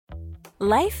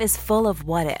Life is full of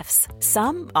what-ifs.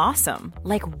 Some awesome,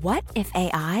 like what if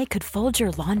AI could fold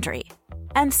your laundry?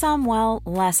 And some, well,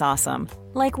 less awesome,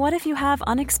 like what if you have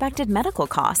unexpected medical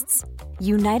costs?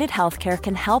 United Healthcare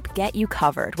can help get you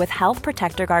covered with Health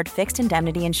Protector Guard fixed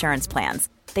indemnity insurance plans.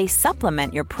 They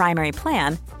supplement your primary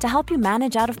plan to help you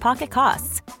manage out-of-pocket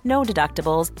costs. No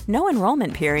deductibles, no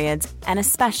enrollment periods, and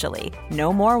especially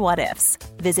no more what-ifs.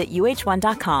 Visit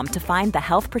uh1.com to find the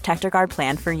Health Protector Guard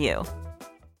plan for you.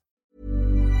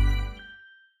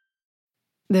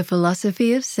 The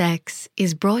Philosophy of Sex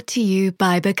is brought to you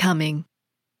by Becoming.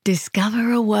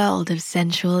 Discover a world of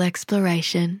sensual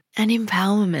exploration and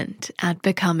empowerment at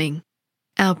Becoming.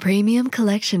 Our premium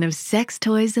collection of sex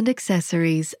toys and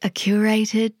accessories are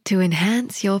curated to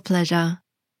enhance your pleasure,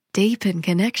 deepen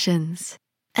connections,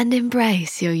 and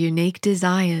embrace your unique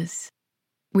desires.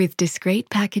 With discreet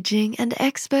packaging and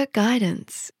expert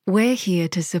guidance, we're here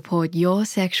to support your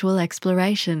sexual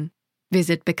exploration.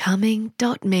 Visit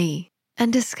becoming.me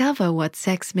and discover what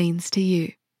sex means to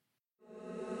you.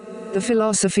 The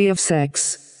Philosophy of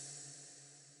Sex.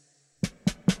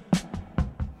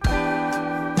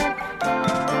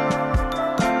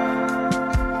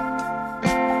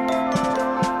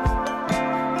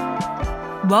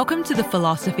 Welcome to The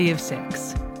Philosophy of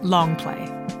Sex, Long Play.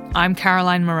 I'm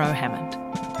Caroline Moreau-Hammond.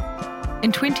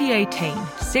 In 2018,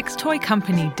 sex toy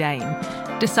company Dame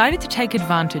decided to take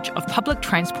advantage of public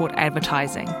transport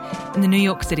advertising in the New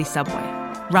York City subway,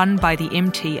 run by the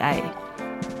MTA.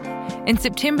 In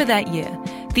September that year,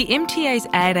 the MTA's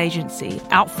ad agency,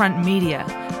 Outfront Media,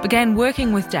 began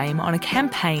working with Dame on a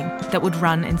campaign that would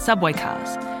run in subway cars,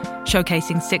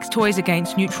 showcasing sex toys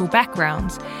against neutral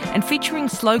backgrounds and featuring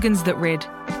slogans that read,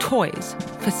 "Toys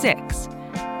for Sex,"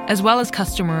 as well as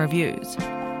customer reviews.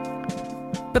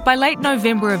 But by late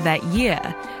November of that year,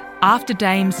 after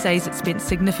Dame says it spent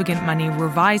significant money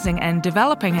revising and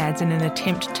developing ads in an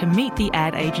attempt to meet the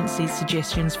ad agency's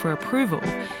suggestions for approval,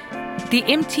 the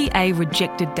MTA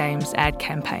rejected Dame's ad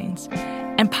campaigns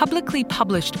and publicly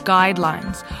published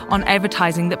guidelines on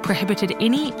advertising that prohibited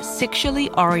any sexually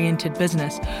oriented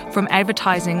business from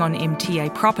advertising on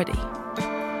MTA property.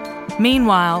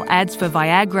 Meanwhile, ads for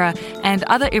Viagra and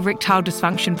other erectile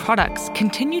dysfunction products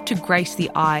continued to grace the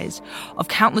eyes of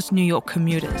countless New York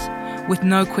commuters, with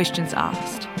no questions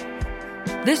asked.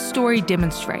 This story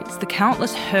demonstrates the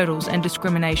countless hurdles and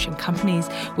discrimination companies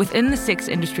within the sex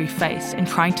industry face in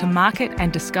trying to market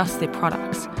and discuss their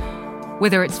products.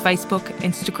 Whether it's Facebook,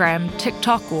 Instagram,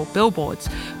 TikTok, or billboards,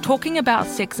 talking about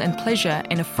sex and pleasure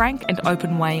in a frank and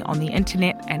open way on the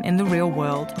internet and in the real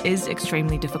world is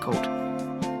extremely difficult.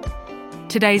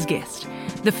 Today's guest,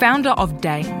 the founder of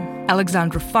Dame,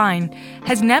 Alexandra Fine,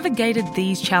 has navigated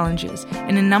these challenges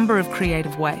in a number of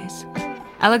creative ways.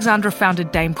 Alexandra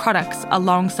founded Dame Products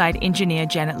alongside engineer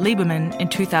Janet Lieberman in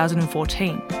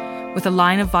 2014, with a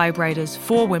line of vibrators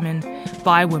for women,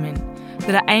 by women,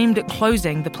 that are aimed at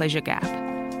closing the pleasure gap.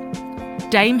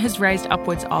 Dame has raised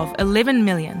upwards of $11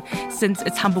 million since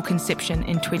its humble conception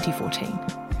in 2014.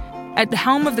 At the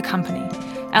helm of the company,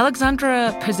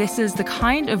 Alexandra possesses the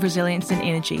kind of resilience and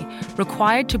energy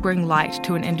required to bring light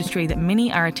to an industry that many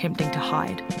are attempting to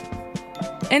hide.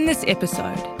 In this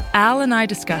episode, Al and I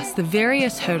discuss the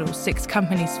various hurdles sex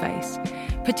companies face,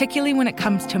 particularly when it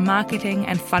comes to marketing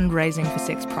and fundraising for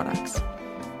sex products.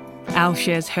 Al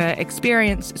shares her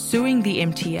experience suing the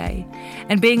MTA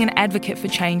and being an advocate for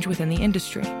change within the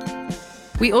industry.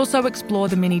 We also explore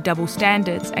the many double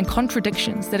standards and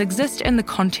contradictions that exist in the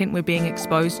content we're being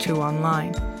exposed to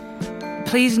online.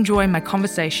 Please enjoy my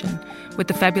conversation with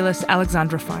the fabulous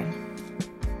Alexandra Fine.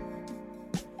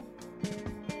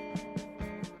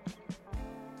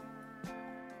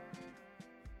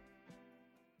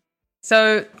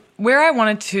 So where I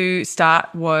wanted to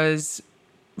start was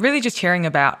really just hearing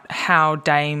about how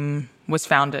Dame was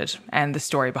founded and the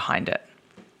story behind it.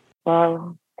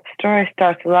 Well, the story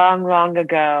starts long, long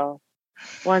ago.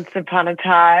 Once upon a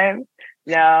time.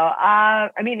 No, I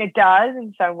mean, it does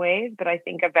in some ways, but I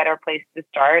think a better place to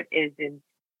start is in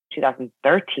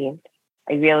 2013.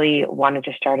 I really wanted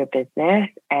to start a business,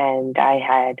 and I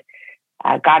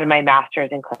had gotten my master's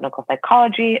in clinical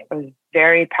psychology. I was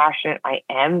very passionate. I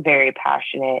am very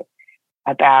passionate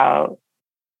about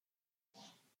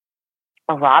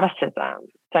eroticism,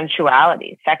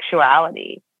 sensuality,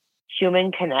 sexuality,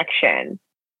 human connection.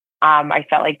 I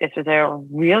felt like this was a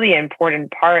really important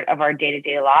part of our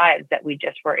day-to-day lives that we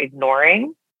just were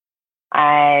ignoring.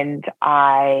 And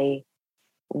I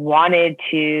wanted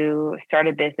to start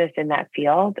a business in that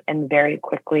field, and very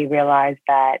quickly realized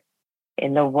that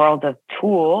in the world of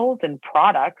tools and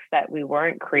products, that we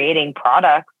weren't creating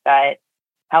products that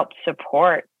help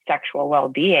support sexual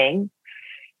well-being.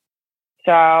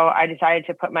 So I decided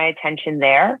to put my attention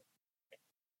there.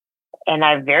 And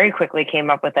I very quickly came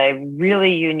up with a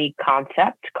really unique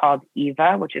concept called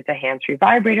Eva, which is a hands-free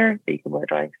vibrator that you can wear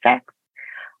during sex.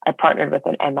 I partnered with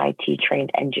an MIT trained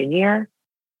engineer.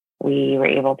 We were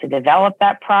able to develop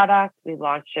that product. We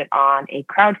launched it on a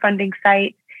crowdfunding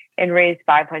site and raised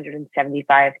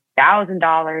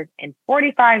 $575,000 in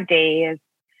 45 days.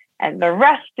 And the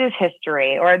rest is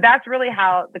history, or that's really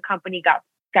how the company got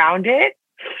founded.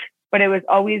 But it was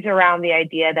always around the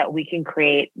idea that we can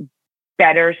create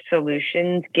better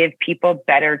solutions, give people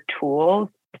better tools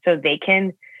so they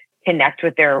can connect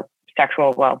with their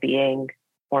sexual well-being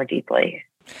more deeply.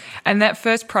 And that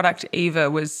first product, Eva,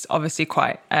 was obviously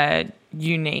quite a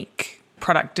unique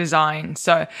product design.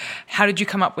 So how did you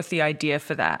come up with the idea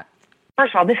for that?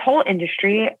 First of all, this whole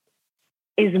industry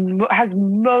has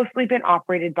mostly been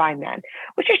operated by men,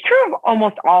 which is true of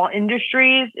almost all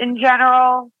industries in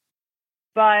general.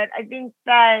 But I think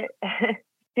that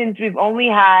since we've only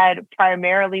had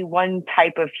primarily one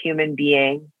type of human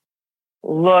being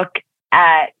look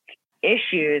at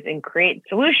issues and create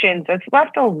solutions, it's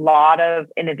left a lot of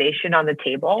innovation on the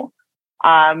table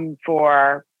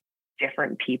for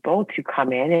different people to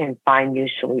come in and find new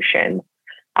solutions.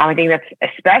 I think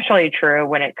that's especially true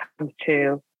when it comes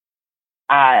to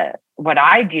what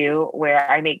I do, where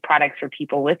I make products for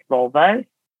people with vulvas,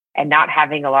 and not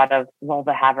having a lot of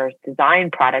vulva havers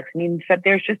design products means that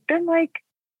there's just been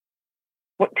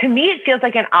to me, it feels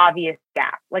like an obvious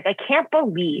gap. Like, I can't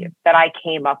believe that I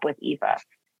came up with Eva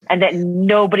and that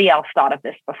nobody else thought of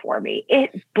this before me.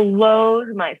 It blows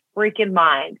my freaking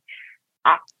mind.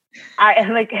 I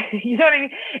like, you know what I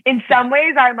mean? In some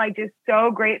ways, I'm like just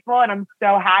so grateful, and I'm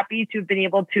so happy to have been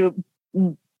able to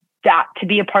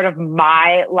be a part of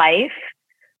my life,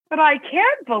 but I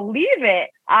can't believe it.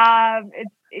 And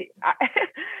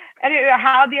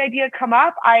how the idea come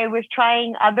up, I was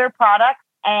trying other products,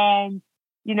 and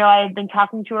I had been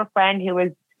talking to a friend who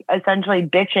was essentially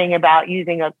bitching about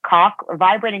using a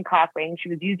vibrating cock ring. She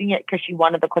was using it because she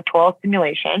wanted the clitoral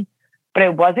stimulation, but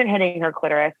it wasn't hitting her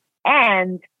clitoris.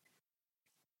 And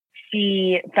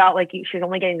she felt like she was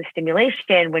only getting the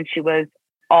stimulation when she was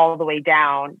all the way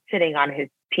down, sitting on his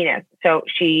penis. So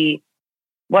she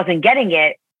wasn't getting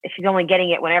it. She's only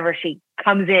getting it whenever she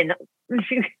comes in,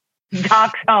 she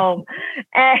docks home.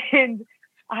 And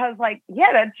I was like,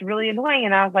 yeah, that's really annoying.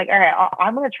 And I was like, all right,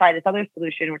 I'm going to try this other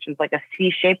solution, which is like a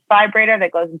C-shaped vibrator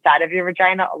that goes inside of your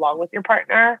vagina along with your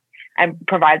partner and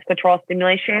provides clitoral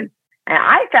stimulation. And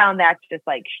I found that just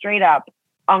like straight up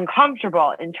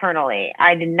uncomfortable internally.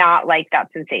 I did not like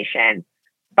that sensation.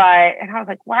 And I was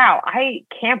like, wow, I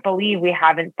can't believe we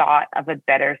haven't thought of a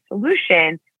better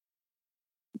solution.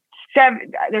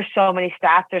 There's so many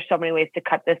stats. There's so many ways to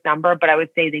cut this number, but I would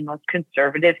say the most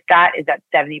conservative stat is that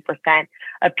 70%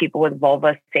 of people with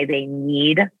vulva say they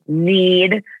need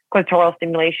clitoral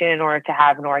stimulation in order to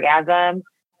have an orgasm.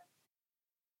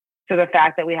 So the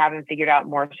fact that we haven't figured out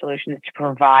more solutions to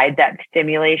provide that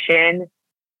stimulation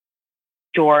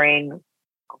during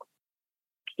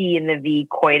P and the V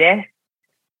coitus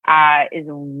is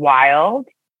wild.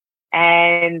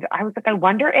 And I was like, I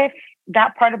wonder if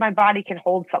that part of my body can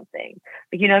hold something.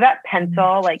 Like, that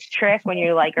pencil trick when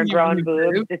you are growing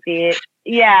boobs to see it.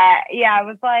 Yeah. I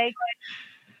was like,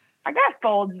 I got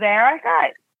folds there. I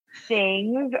got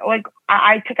things. Like,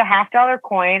 I took a $50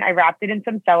 coin. I wrapped it in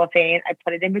some cellophane. I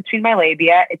put it in between my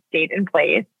labia. It stayed in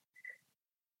place.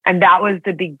 And that was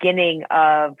the beginning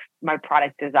of my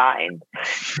product design.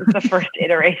 It was the first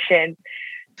iteration.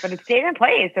 But it stayed in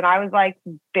place. And I was like,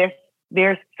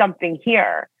 there's something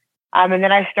here. And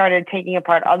then I started taking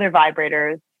apart other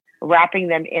vibrators, wrapping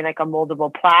them in a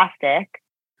moldable plastic.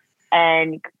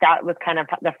 And that was kind of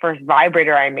the first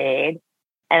vibrator I made.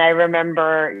 And I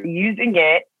remember using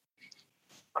it,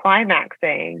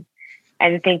 climaxing,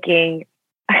 and thinking,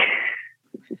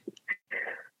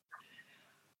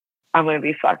 I'm going to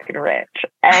be fucking rich.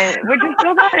 And which is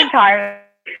still not entirely.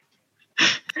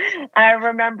 I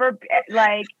remember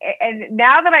and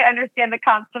now that I understand the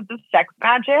concept of sex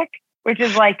magic, which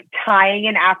is tying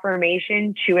an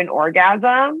affirmation to an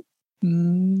orgasm,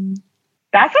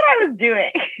 that's what I was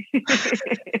doing.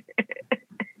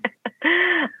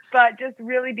 But just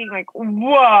really being like,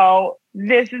 whoa,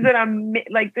 this is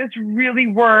this really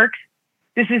works.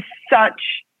 This is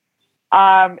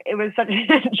it was such an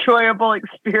enjoyable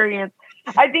experience.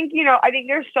 I think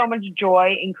there's so much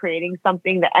joy in creating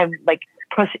something that I'm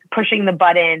pushing the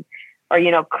button or,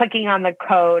 clicking on the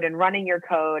code and running your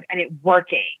code and it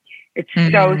working. It's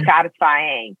so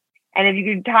satisfying. And if you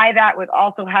can tie that with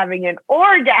also having an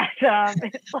orgasm,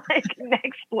 it's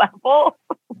next level.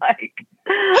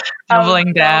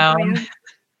 Doubling down.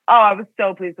 I was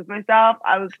so pleased with myself.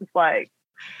 I was just like,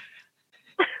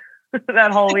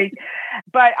 that whole week.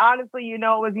 But honestly, you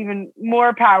know, what was even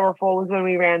more powerful was when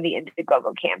we ran the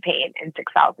Indiegogo campaign and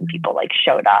 6,000 people like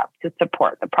showed up to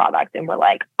support the product and were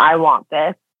like, I want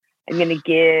this. I'm going to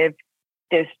give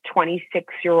this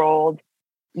 26-year-old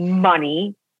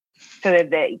money so that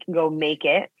they can go make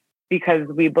it, because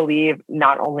we believe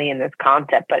not only in this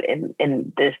concept, but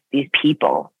in these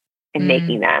people and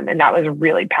making them. And that was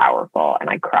really powerful. And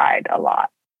I cried a lot.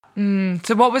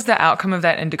 So what was the outcome of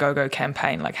that Indiegogo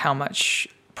campaign? Like, how much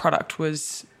product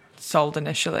was sold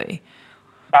initially?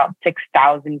 About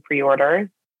 6,000 pre-orders.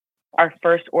 Our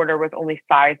first order was only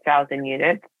 5,000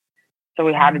 units. So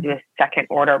we had to do a second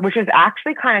order, which was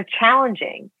actually kind of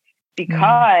challenging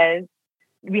because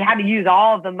we had to use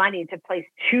all of the money to place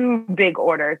 2 big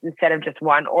orders instead of just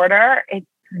 1 order.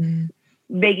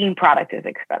 Making product is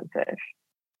expensive.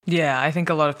 Yeah, I think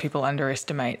a lot of people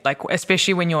underestimate, like,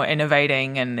 especially when you're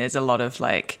innovating and there's a lot of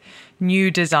like new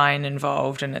design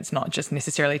involved, and it's not just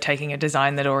necessarily taking a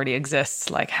design that already exists,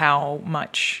 like how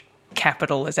much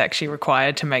capital is actually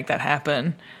required to make that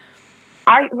happen.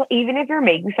 Even if you're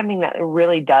making something that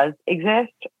really does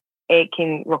exist, it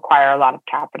can require a lot of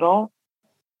capital.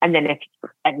 And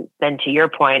then to your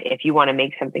point, if you want to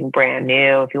make something brand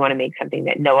new, if you want to make something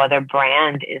that no other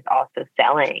brand is also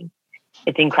selling,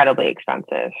 it's incredibly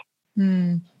expensive.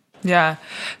 Yeah.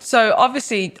 So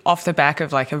obviously off the back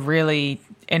of like a really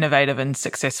innovative and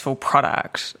successful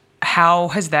product, how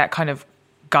has that kind of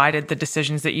guided the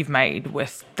decisions that you've made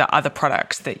with the other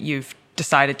products that you've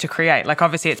decided to create? Like,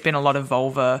 obviously it's been a lot of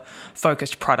vulva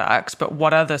focused products, but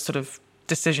what other sort of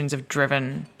decisions have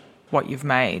driven what you've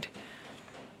made?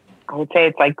 I would say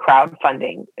it's like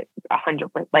crowdfunding,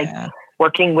 100%, like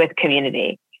working with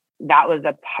community. That was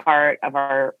a part of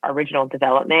our original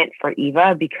development for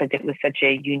Eva because it was such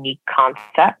a unique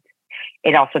concept.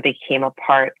 It also became a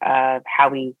part of how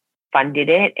we funded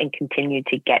it and continued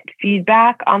to get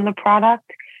feedback on the product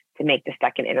to make the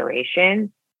second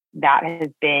iteration. That has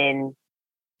been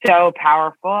so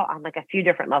powerful on like a few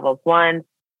different levels. One,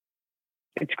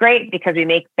 it's great because we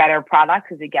make better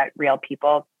products as we get real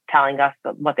people telling us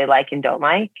what they like and don't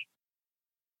like.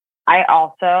 I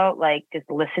also like just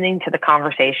listening to the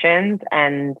conversations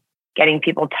and getting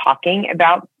people talking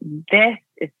about this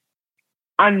is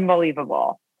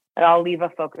unbelievable. And I'll leave a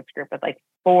focus group with like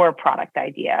 4 product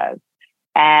ideas.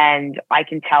 And I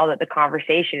can tell that the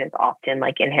conversation is often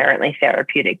like inherently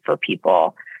therapeutic for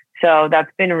people. So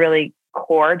that's been really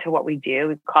core to what we do.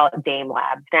 We call it Dame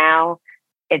Labs now.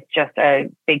 It's just a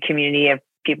big community of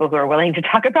people who are willing to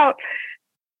talk about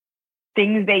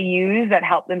things they use that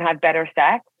help them have better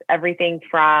sex. Everything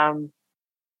from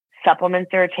supplements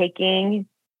they're taking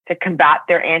to combat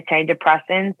their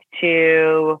antidepressants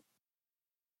to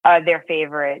their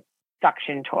favorite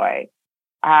suction toy.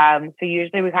 So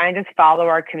usually we kind of just follow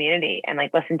our community and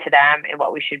like listen to them and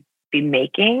what we should be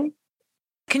making.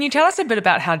 Can you tell us a bit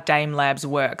about how Dame Labs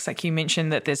works? Like, you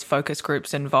mentioned that there's focus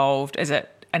groups involved. Is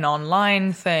it an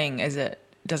online thing? Does it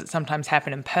sometimes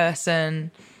happen in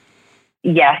person?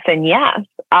 Yes and yes.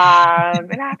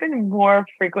 It happened more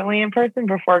frequently in person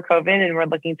before COVID, and we're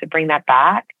looking to bring that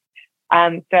back.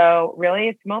 So really,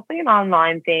 it's mostly an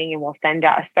online thing, and we'll send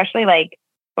out, especially like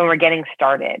when we're getting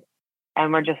started,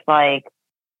 and we're just like,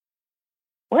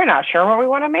 we're not sure what we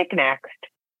want to make next.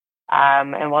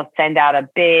 And we'll send out a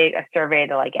survey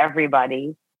to like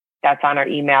everybody that's on our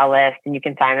email list, and you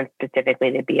can sign up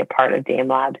specifically to be a part of Dame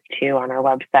Labs too on our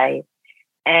website.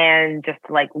 And just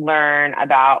to like learn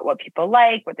about what people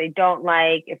like, what they don't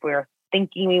like. If we're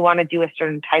thinking we want to do a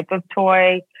certain type of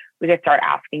toy, we just start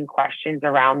asking questions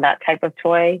around that type of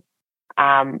toy.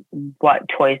 What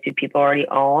toys do people already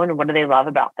own? What do they love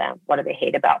about them? What do they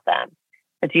hate about them?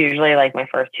 It's usually like my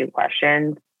first 2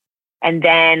 questions. And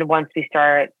then once we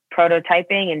start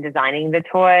prototyping and designing the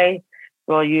toy,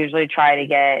 we'll usually try to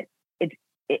get it.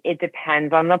 It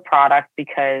depends on the product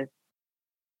because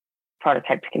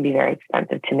prototypes can be very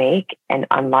expensive to make. And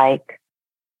unlike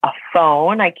a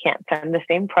phone, I can't send the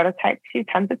same prototype to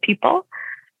tons of people.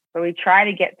 So we try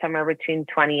to get somewhere between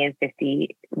 20 and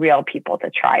 50 real people to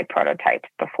try prototypes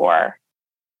before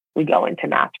we go into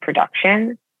mass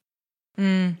production.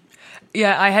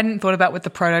 Yeah, I hadn't thought about with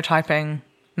the prototyping,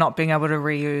 not being able to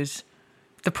reuse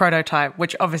the prototype,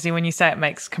 which obviously when you say it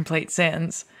makes complete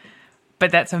sense,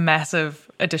 but that's a massive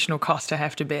additional cost to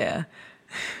have to bear.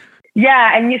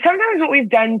 Yeah, and sometimes what we've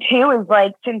done too is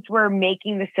like, since we're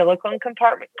making the silicone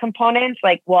components,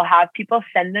 like we'll have people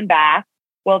send them back.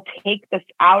 We'll take this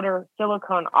outer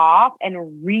silicone off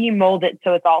and remold it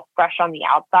so it's all fresh on the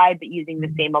outside, but using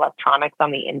the same electronics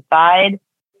on the inside.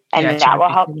 And that will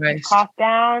help keep the cost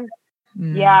down.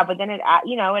 Yeah, but then it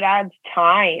adds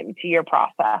time to your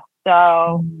process.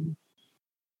 So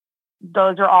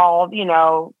those are all,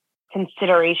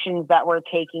 considerations that we're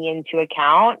taking into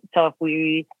account. So if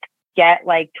we get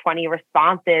like 20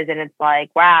 responses and it's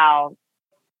like, wow,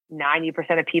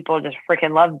 90% of people just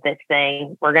freaking love this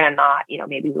thing, we're going to not,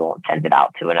 maybe we won't send it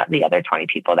out to the other 20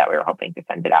 people that we were hoping to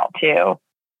send it out to.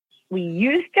 We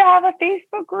used to have a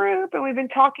Facebook group, and we've been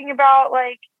talking about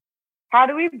like, how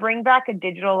do we bring back a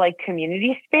digital like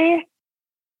community space?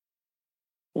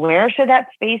 Where should that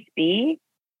space be?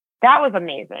 That was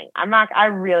amazing. I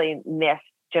really missed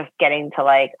just getting to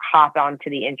like hop onto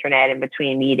the internet in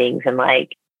between meetings and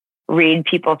like read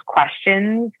people's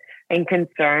questions and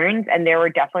concerns. And there were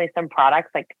definitely some products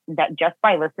like that just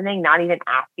by listening, not even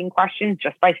asking questions,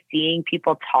 just by seeing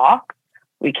people talk,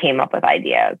 we came up with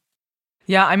ideas.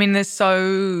 Yeah, I mean, there's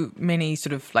so many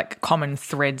sort of like common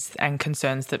threads and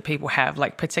concerns that people have,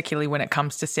 like particularly when it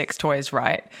comes to sex toys,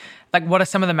 right? Like what are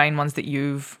some of the main ones that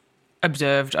you've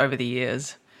observed over the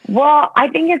years? Well, I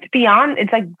think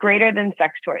it's like greater than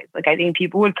sex toys. Like I think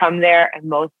people would come there and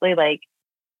mostly like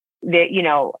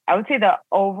I would say the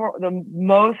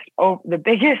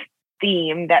biggest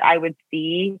theme that I would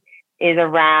see is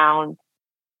around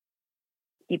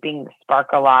keeping the spark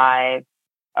alive,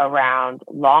 around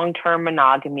long-term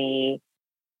monogamy,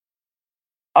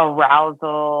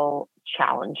 arousal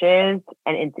challenges,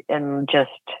 and just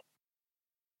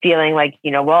feeling like,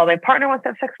 well, my partner wants to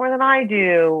have sex more than I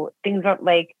do. Things are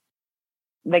like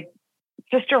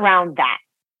just around that.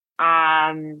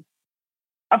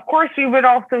 Of course, we would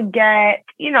also get,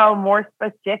 more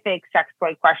specific sex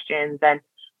toy questions and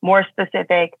more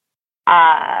specific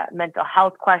mental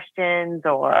health questions,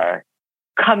 or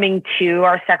coming to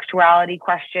our sexuality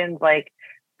questions, like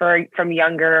from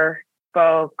younger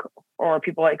folk or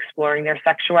people exploring their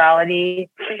sexuality.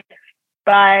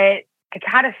 But I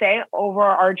gotta say,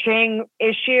 overarching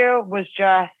issue was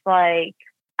just like,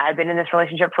 I've been in this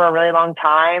relationship for a really long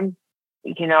time.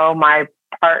 My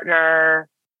partner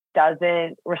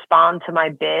doesn't respond to my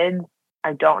bids.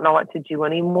 I don't know what to do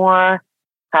anymore.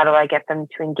 How do I get them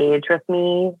to engage with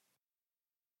me?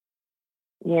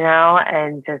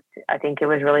 And just, I think it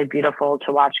was really beautiful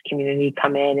to watch community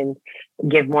come in and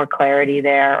give more clarity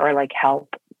there, or like help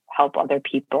other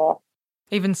people.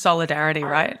 Even solidarity,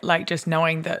 right? Like just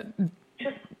knowing that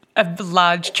a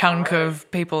large chunk of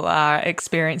people are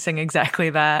experiencing exactly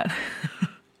that.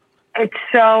 It's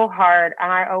so hard.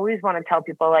 And I always want to tell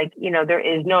people, like, there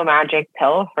is no magic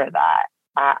pill for that.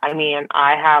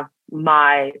 I have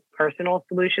my personal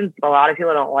solutions, but a lot of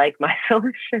people don't like my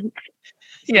solutions.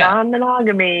 Yeah.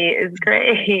 Non-monogamy is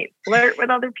great. Flirt with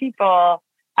other people.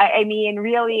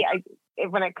 Really,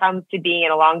 when it comes to being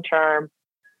in a long-term,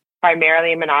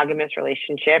 primarily a monogamous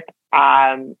relationship,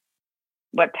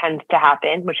 what tends to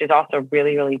happen, which is also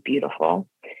really, really beautiful,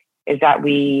 is that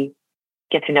we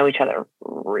get to know each other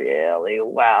really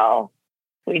well.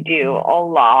 We do a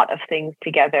lot of things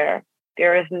together.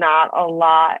 There is not a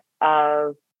lot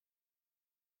of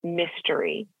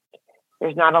mystery.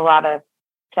 There's not a lot of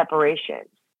separation.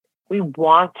 We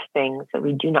want things that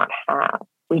we do not have.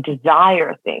 We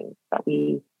desire things that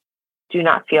we do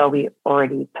not feel we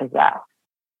already possess.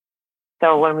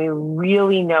 So when we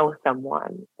really know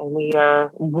someone and we are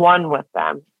one with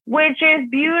them, which is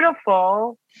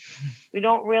beautiful, we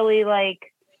don't really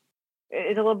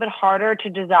it's a little bit harder to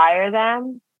desire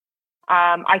them.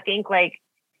 I think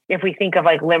if we think of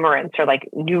limerence or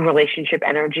new relationship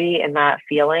energy and that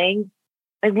feeling,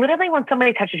 literally when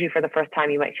somebody touches you for the first time,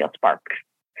 you might feel sparks.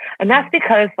 And that's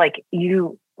because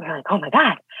you're like, oh my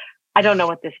God, I don't know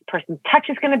what this person's touch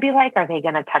is going to be like. Are they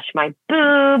going to touch my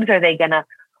boobs? Are they going to,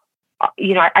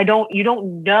 you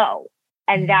don't know.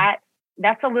 And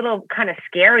that's a little kind of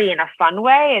scary in a fun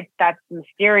way. That's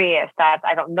mysterious.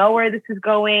 I don't know where this is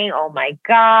going. Oh my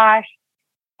gosh.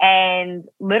 And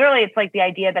literally it's the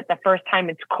idea that the first time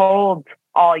it's cold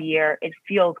all year, it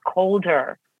feels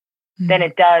colder than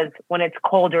it does when it's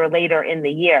colder later in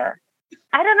the year.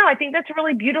 I don't know. I think that's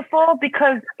really beautiful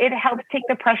because it helps take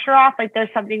the pressure off. There's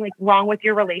something wrong with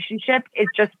your relationship.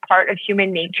 It's just part of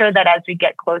human nature that as we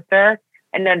get closer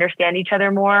and understand each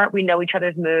other more, we know each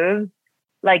other's moves.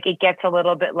 It gets a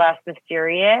little bit less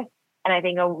mysterious. And I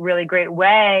think a really great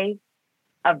way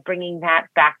of bringing that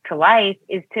back to life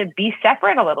is to be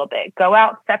separate a little bit. Go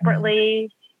out separately,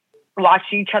 watch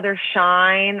each other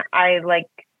shine. I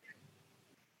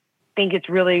think it's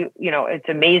really, it's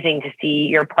amazing to see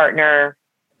your partner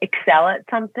excel at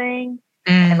something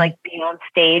and be on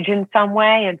stage in some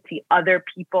way and see other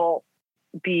people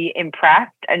be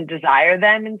impressed and desire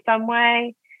them in some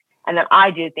way. And then I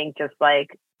do think just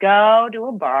go to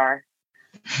a bar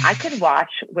I could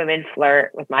watch women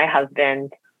flirt with my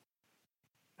husband.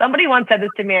 Somebody once said this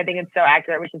to me, I think it's so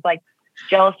accurate, which is like,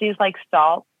 jealousy is like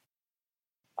salt.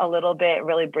 A little bit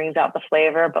really brings out the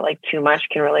flavor, but like too much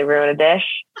can really ruin a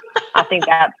dish. I think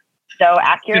that's so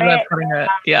accurate.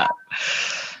 Yeah.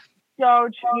 So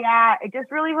yeah, it just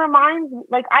really reminds me,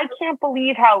 like, I can't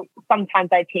believe how sometimes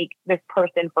I take this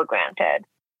person for granted.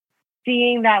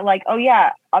 Seeing that, like, oh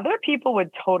yeah, other people would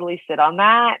totally sit on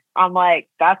that. I'm like,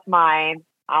 that's mine.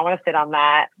 I want to sit on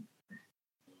that.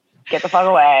 Get the fuck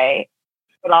away.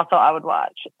 But also I would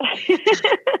watch.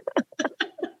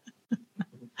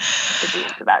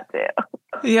 That too.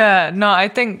 Yeah, no, I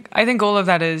think all of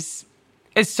that is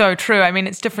so true. I mean,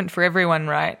 it's different for everyone,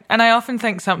 right? And I often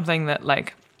think something that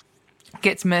like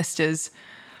gets missed is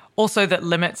also that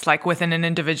limits like within an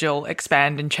individual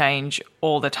expand and change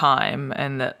all the time,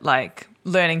 and that like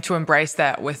learning to embrace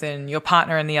that within your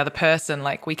partner and the other person,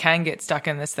 like we can get stuck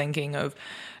in this thinking of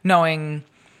knowing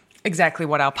exactly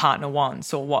what our partner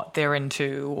wants or what they're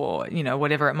into or, you know,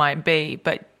 whatever it might be.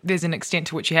 But there's an extent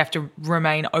to which you have to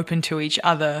remain open to each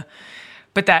other.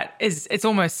 But it's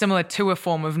almost similar to a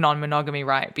form of non-monogamy,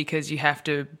 right? Because you have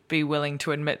to be willing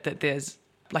to admit that there's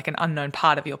like an unknown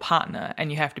part of your partner, and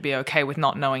you have to be okay with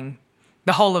not knowing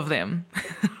the whole of them.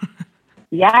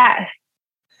 Yes.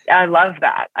 I love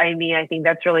that. I mean, I think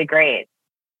that's really great.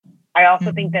 I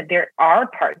also think that there are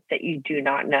parts that you do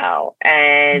not know,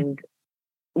 and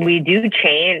we do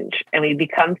change and we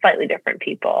become slightly different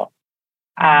people.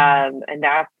 And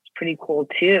that's pretty cool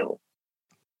too.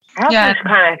 I also just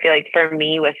kind of feel like for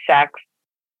me with sex,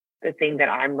 the thing that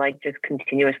I'm like just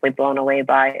continuously blown away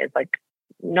by is like,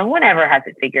 no one ever has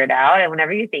it figured out. And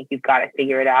whenever you think you've got to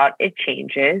figure it out, it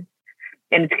changes.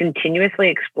 And it's continuously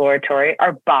exploratory.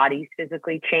 Our bodies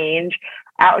physically change.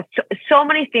 So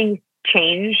many things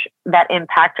change that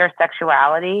impact our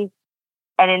sexuality.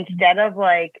 And instead of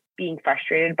like being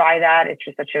frustrated by that, it's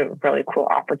just such a really cool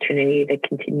opportunity to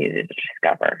continue to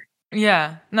discover.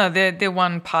 Yeah. No, they're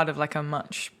one part of like a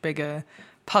much bigger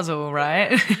puzzle,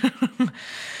 right?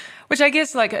 Which I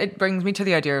guess like it brings me to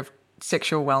the idea of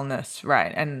sexual wellness,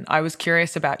 right? And I was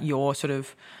curious about your sort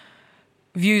of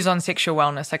views on sexual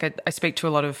wellness. Like I speak to a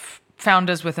lot of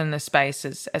founders within this space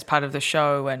as part of the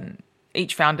show, and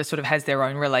each founder sort of has their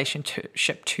own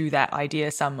relationship to that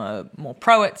idea. Some are more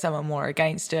pro it, some are more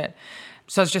against it.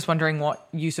 So I was just wondering what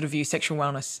you sort of view sexual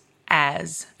wellness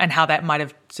as, and how that might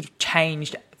have sort of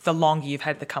changed the longer you've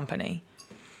had the company.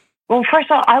 Well,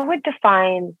 first of all, I would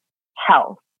define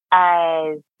health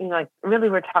as, you know, like really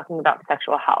we're talking about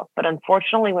sexual health. But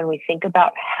unfortunately, when we think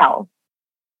about health,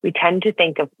 we tend to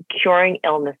think of curing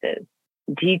illnesses,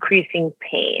 decreasing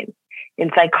pain. In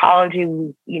psychology,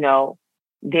 you know,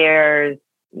 there's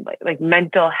like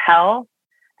mental health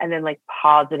and then like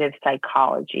positive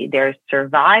psychology. There's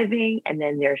surviving and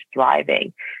then there's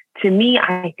thriving. To me,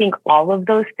 I think all of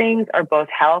those things are both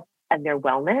health and their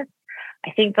wellness. I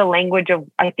think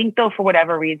though, for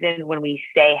whatever reason, when we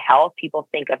say health, people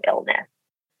think of illness.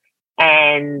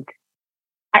 And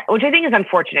which I think is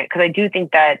unfortunate, because I do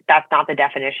think that that's not the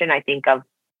definition. I think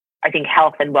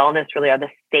health and wellness really are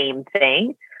the same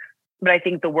thing. But I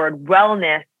think the word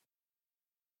wellness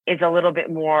is a little bit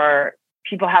more,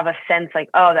 people have a sense like,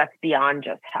 oh, that's beyond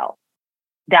just health.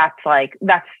 That's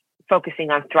focusing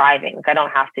on thriving. Like I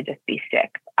don't have to just be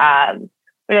sick.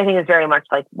 Which I think is very much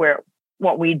like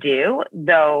what we do.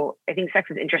 Though I think sex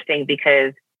is interesting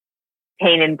because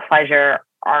pain and pleasure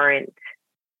aren't,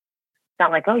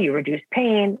 not like, oh, you reduce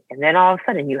pain and then all of a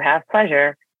sudden you have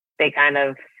pleasure.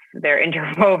 They're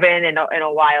interwoven in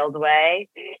a wild way.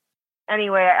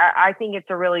 Anyway, I think it's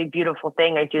a really beautiful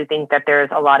thing. I do think that there's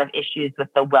a lot of issues with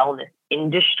the wellness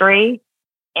industry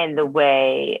and the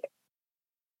way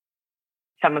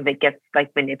some of it gets like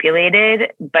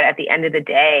manipulated. But at the end of the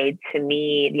day, to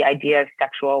me, the idea of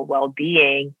sexual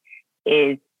well-being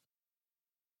is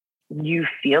you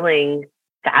feeling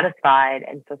satisfied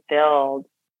and fulfilled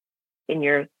in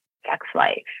your sex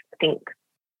life. I think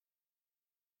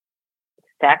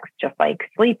sex, just like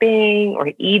sleeping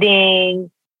or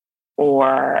eating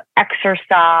or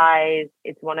exercise,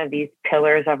 it's one of these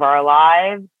pillars of our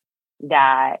lives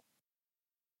that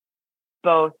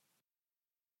both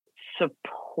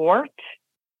support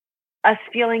us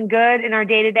feeling good in our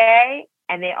day-to-day,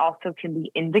 and they also can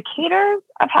be indicators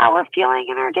of how we're feeling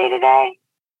in our day-to-day.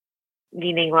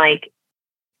 Meaning, like,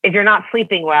 if you're not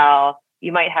sleeping well,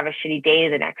 you might have a shitty day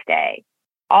the next day.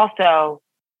 Also,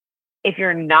 if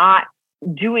you're not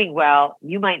doing well,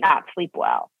 you might not sleep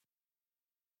well.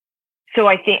 So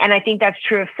I think that's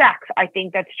true of sex. I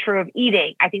think that's true of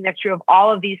eating. I think that's true of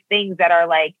all of these things that are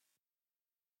like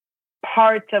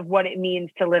parts of what it means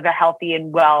to live a healthy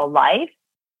and well life.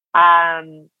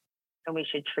 And we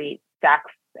should treat sex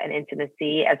and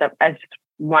intimacy as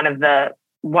one of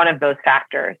those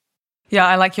factors. Yeah,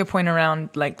 I like your point around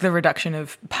like the reduction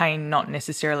of pain not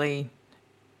necessarily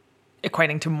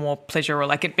equating to more pleasure or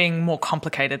like it being more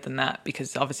complicated than that,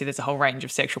 because obviously there's a whole range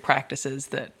of sexual practices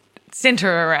that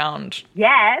center around.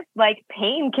 Yes, like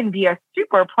pain can be a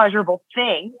super pleasurable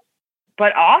thing,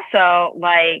 but also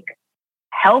like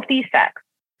healthy sex.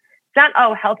 It's not,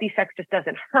 oh, healthy sex just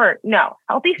doesn't hurt. No,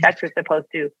 healthy sex is supposed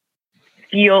to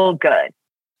feel good.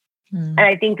 And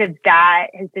I think that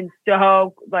has been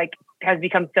has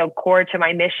become so core to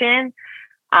my mission,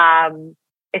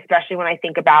 especially when I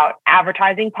think about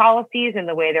advertising policies and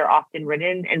the way they're often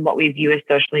written and what we view as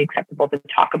socially acceptable to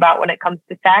talk about when it comes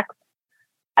to sex.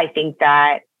 I think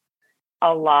that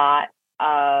a lot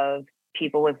of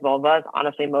people with vulvas,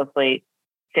 honestly, mostly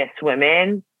cis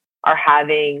women, are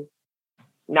having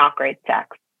not great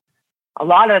sex. A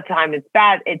lot of the time it's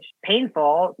bad, it's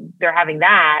painful, they're having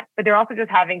that, but they're also just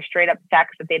having straight up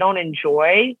sex that they don't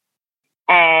enjoy.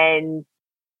 And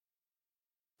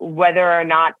whether or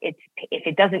not if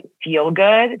it doesn't feel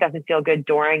good, it doesn't feel good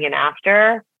during and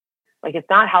after, like it's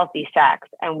not healthy sex.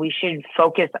 And we should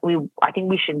I think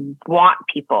we should want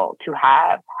people to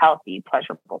have healthy,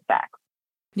 pleasurable sex.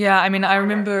 Yeah, I mean, I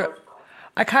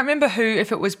can't remember who,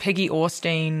 if it was Peggy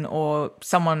Orstein or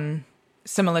someone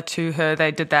similar to her,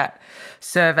 they did that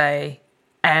survey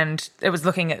and it was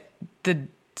looking at the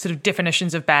sort of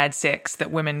definitions of bad sex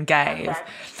that women gave.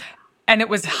 And it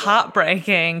was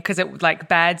heartbreaking because it like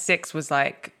bad sex was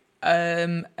like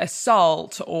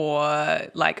assault or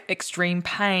like extreme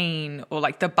pain, or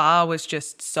like the bar was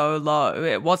just so low.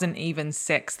 It wasn't even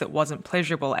sex that wasn't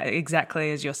pleasurable,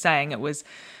 exactly as you're saying. It was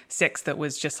sex that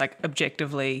was just like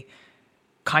objectively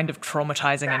kind of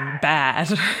traumatizing and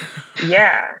bad.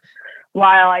 Yeah.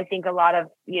 While I think a lot of,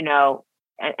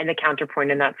 and the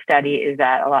counterpoint in that study is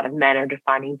that a lot of men are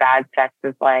defining bad sex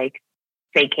as like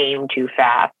they came too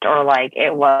fast, or like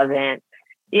it wasn't,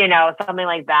 something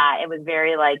like that. It was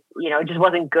very like, it just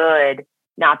wasn't good.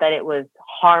 Not that it was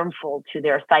harmful to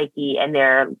their psyche and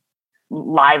their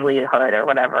livelihood or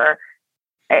whatever.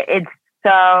 It's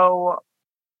so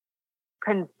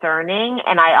concerning.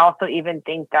 And I also even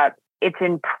think that it's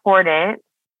important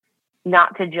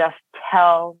not to just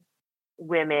tell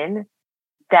women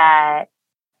that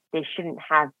they shouldn't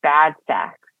have bad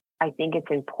sex. I think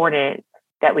it's important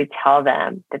that we tell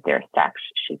them that their sex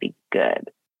should be good.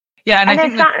 Yeah, and I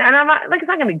think it's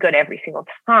not going to be good every single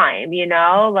time,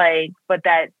 but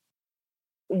that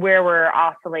where we're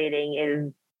oscillating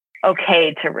is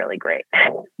okay to really great.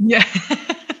 Yeah.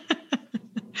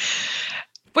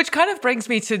 Which kind of brings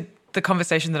me to the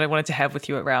conversation that I wanted to have with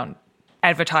you around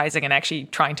advertising and actually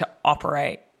trying to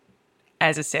operate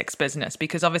as a sex business,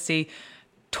 because obviously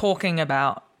talking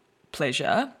about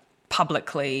pleasure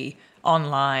publicly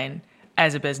online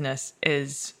as a business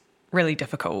is really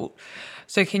difficult.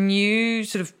 So can you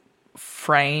sort of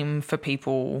frame for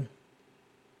people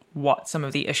what some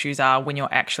of the issues are when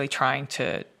you're actually trying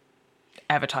to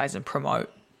advertise and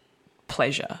promote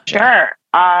pleasure? Sure.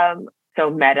 So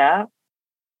Meta,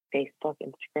 Facebook,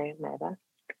 Instagram, Meta,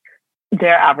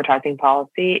 their advertising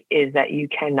policy is that you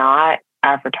cannot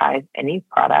advertise any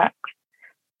products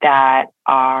that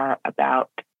are about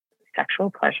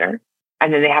sexual pleasure.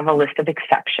 And then they have a list of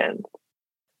exceptions.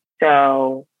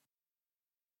 So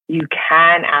you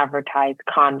can advertise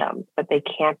condoms, but they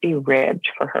can't be ribbed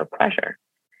for her pleasure.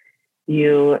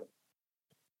 You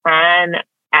can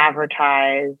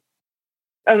advertise,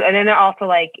 and then they're also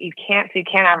like, you can't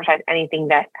advertise anything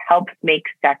that helps make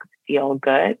sex feel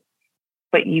good,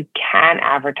 but you can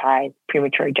advertise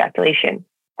premature ejaculation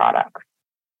products,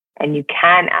 and you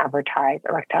can advertise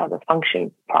erectile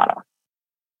dysfunction products.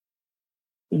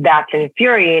 That's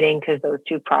infuriating because those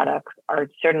two products are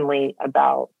certainly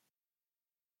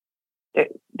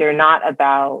they're not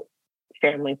about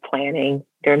family planning.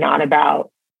 They're not about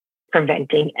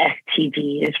preventing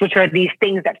STDs, which are these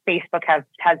things that Facebook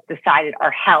has decided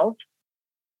are health,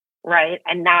 right?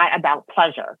 And not about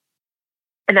pleasure.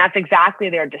 And that's exactly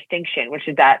their distinction, which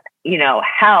is that,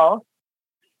 health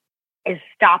is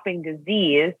stopping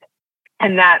disease,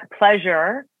 and that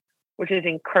pleasure, which is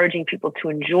encouraging people to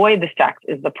enjoy the sex,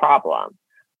 is the problem.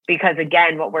 Because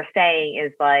again, what we're saying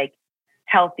is like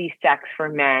healthy sex for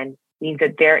men means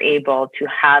that they're able to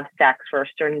have sex for a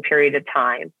certain period of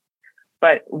time,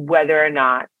 but whether or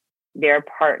not their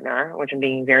partner, which I'm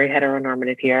being very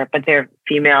heteronormative here, but their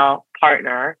female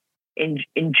partner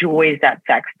enjoys that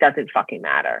sex doesn't fucking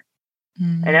matter.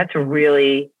 Mm-hmm. And that's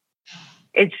really,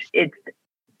 it's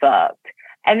fucked.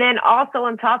 And then also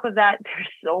on top of that, there's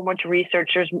so much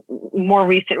research. There's more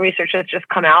recent research that's just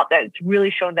come out that's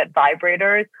really shown that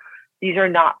vibrators, these are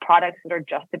not products that are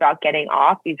just about getting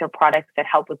off. These are products that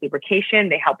help with lubrication.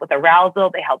 They help with arousal.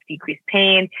 They help decrease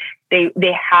pain.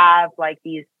 They have like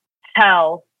these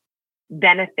health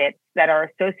benefits that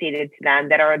are associated to them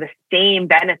that are the same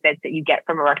benefits that you get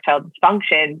from erectile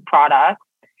dysfunction products.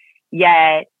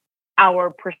 Yet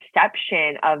our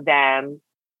perception of them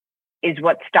is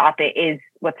what's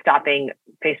stopping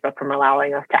Facebook from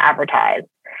allowing us to advertise.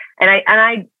 And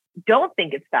I don't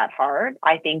think it's that hard.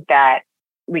 I think that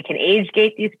we can age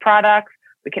gate these products.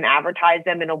 We can advertise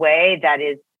them in a way that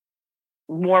is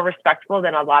more respectful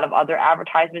than a lot of other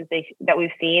advertisements that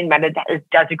we've seen. Meta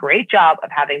does a great job of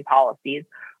having policies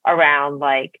around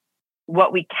like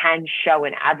what we can show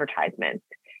in advertisements.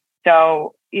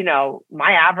 So,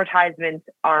 my advertisements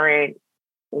aren't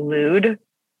lewd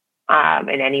in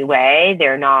any way.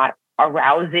 They're not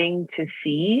arousing to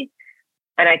see.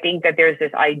 And I think that there's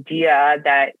this idea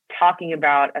that talking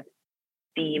about a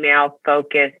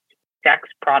female-focused sex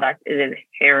product is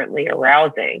inherently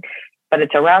arousing, but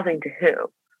it's arousing to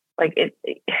who? Like and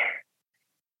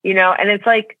it's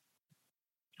like,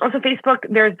 also Facebook,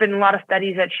 there's been a lot of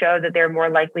studies that show that they're more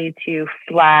likely to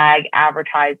flag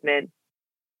advertisements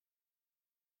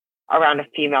around a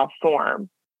female form.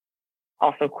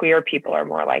 Also, queer people are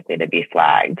more likely to be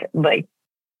flagged. Like,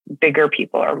 bigger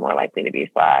people are more likely to be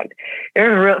flagged.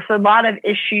 There's a lot of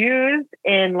issues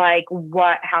in like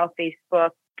how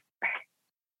Facebook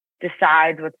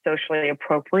decides what's socially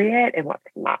appropriate and what's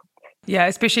not. Yeah,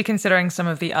 especially considering some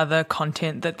of the other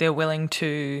content that they're willing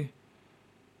to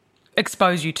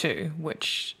expose you to,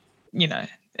 which,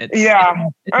 it's... Yeah.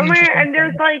 And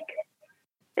there's like,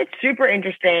 it's super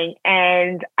interesting.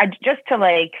 And just to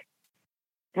like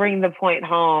bring the point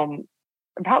home,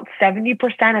 about 70%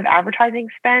 of advertising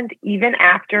spend, even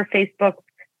after Facebook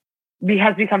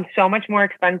has become so much more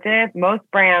expensive, most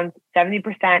brands,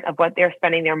 70% of what they're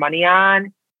spending their money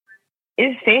on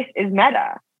is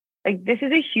Meta. Like, this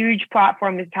is a huge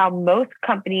platform. This is how most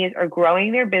companies are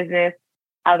growing their business,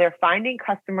 how they're finding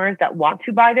customers that want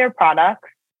to buy their products.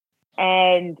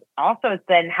 And also it's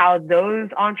then how those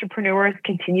entrepreneurs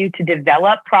continue to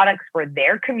develop products for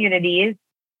their communities.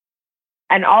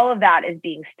 And all of that is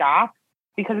being stopped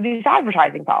because of these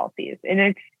advertising policies.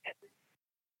 And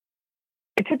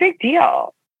it's a big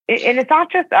deal. And it's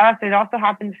not just us. It also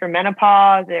happens for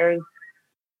menopause.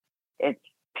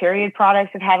 Period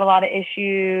products have had a lot of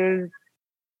issues.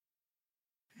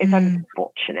 It's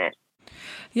unfortunate.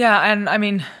 Yeah, and I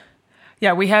mean,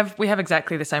 yeah, we have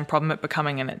exactly the same problem at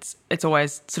Becoming, and it's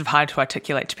always sort of hard to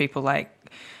articulate to people. Like,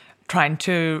 trying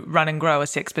to run and grow a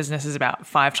sex business is about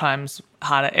 5 times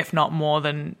harder, if not more,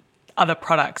 than other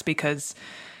products, because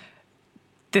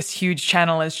this huge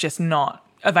channel is just not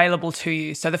available to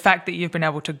you. So the fact that you've been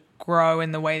able to grow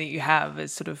in the way that you have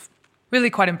is sort of really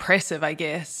quite impressive, I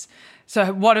guess.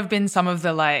 So what have been some of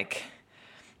the like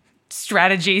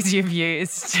strategies you've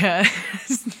used to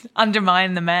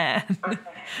undermine the man?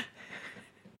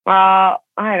 Well,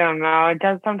 I don't know.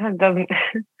 It sometimes doesn't.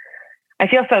 I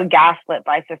feel so gaslit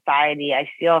by society. I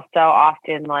feel so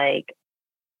often like,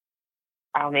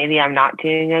 oh, maybe I'm not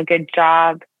doing a good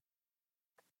job,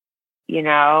 and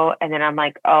then I'm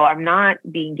like, oh, I'm not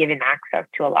being given access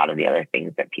to a lot of the other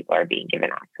things that people are being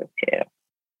given access to.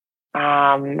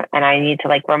 And I need to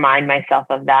like remind myself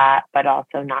of that, but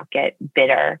also not get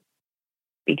bitter,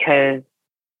 because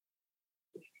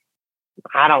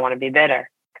I don't want to be bitter.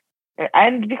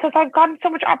 And because I've gotten so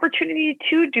much opportunity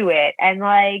to do it. And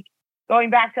like, going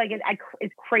back to like,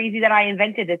 it's crazy that I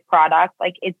invented this product.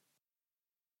 Like, it's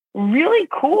really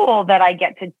cool that I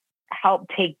get to help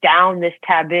take down this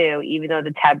taboo, even though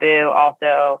the taboo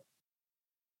also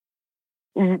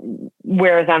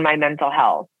wears on my mental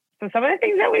health. So some of the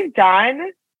things that we've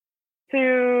done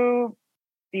to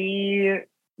be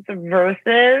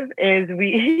subversive is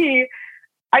when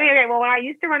I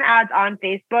used to run ads on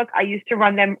Facebook, I used to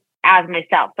run them as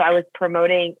myself. So I was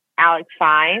promoting Alex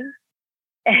Fine.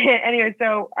 Anyway,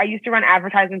 so I used to run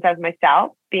advertisements as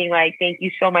myself, being like, thank you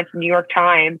so much, New York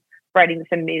Times, for writing this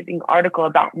amazing article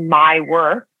about my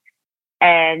work.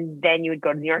 And then you would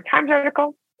go to the New York Times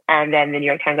article, and then the New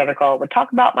York Times article would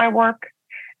talk about my work.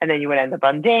 And then you would end up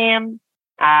on Damn.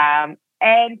 And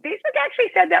Facebook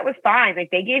actually said that was fine.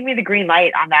 Like, they gave me the green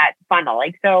light on that funnel.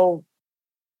 Like, so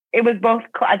it was both,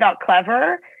 I thought,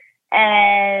 clever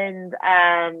and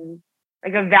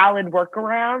like a valid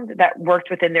workaround that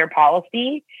worked within their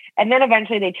policy. And then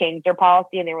eventually they changed their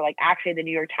policy, and they were like, actually, the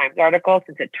New York Times article,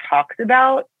 since it talks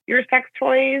about your sex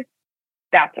toys,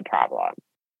 that's a problem.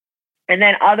 And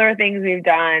then other things we've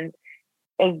done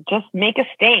is just make a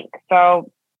stink.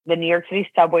 So the New York City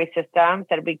subway system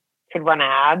said we could run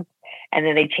ads, and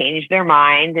then they changed their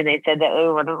mind and they said that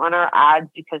we wouldn't run our ads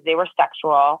because they were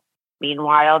sexual.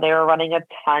 Meanwhile, they were running a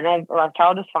ton of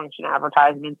erectile dysfunction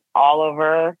advertisements all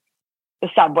over the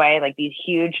subway, like these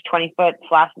huge 20-foot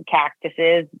flaccid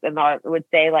cactuses, and it would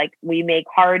say like, we make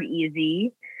hard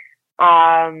easy.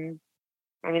 I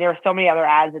mean, there were so many other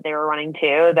ads that they were running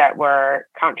too that were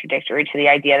contradictory to the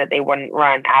idea that they wouldn't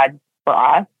run ads for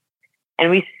us.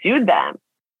 And we sued them.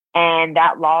 And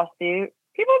that lawsuit,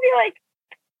 people would be like,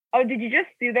 oh, did you just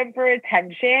sue them for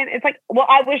attention? It's like, well,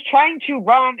 I was trying to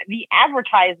run the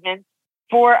advertisement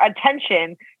for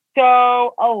attention.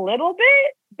 So a little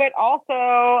bit, but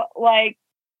also like,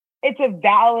 it's a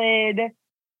valid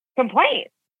complaint.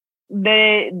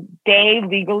 They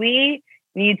legally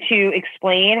need to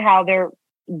explain how they're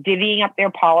divvying up their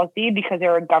policy because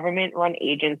they're a government-run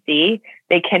agency.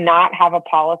 They cannot have a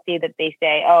policy that they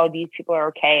say, oh, these people are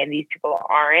okay and these people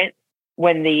aren't.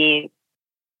 When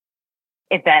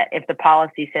if the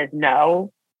policy says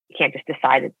no, you can't just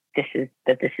decide that this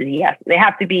is yes. They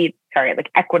have to be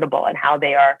equitable in how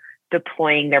they are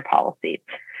deploying their policy.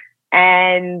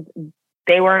 And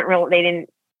they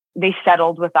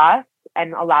settled with us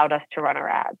and allowed us to run our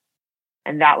ads.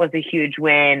 And that was a huge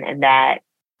win. And that,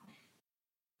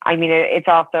 I mean, it's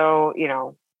also,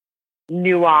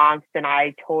 nuanced, and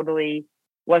I totally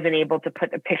wasn't able to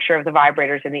put a picture of the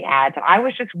vibrators in the ads. I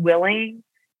was just willing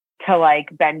to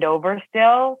bend over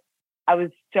still. I was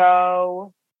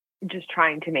so just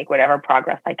trying to make whatever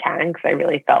progress I can, because I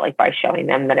really felt like by showing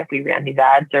them that if we ran these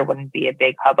ads, there wouldn't be a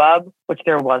big hubbub, which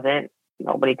there wasn't.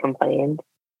 Nobody complained.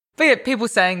 But yeah, people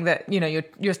saying that,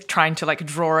 you're trying to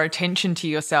draw attention to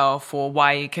yourself, or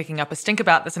why are you kicking up a stink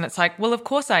about this? And it's like, well, of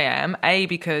course I am. A,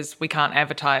 because we can't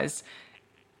advertise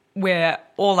where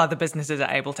all other businesses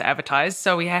are able to advertise.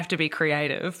 So we have to be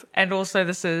creative. And also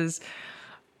this is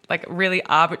really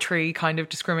arbitrary kind of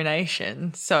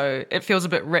discrimination. So it feels a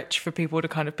bit rich for people to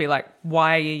kind of be like,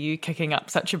 why are you kicking up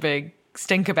such a big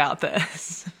stink about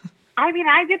this? I mean,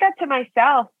 I did that to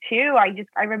myself too.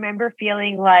 I remember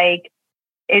feeling like,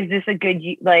 is this a good,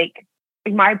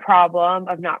 my problem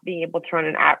of not being able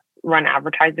to run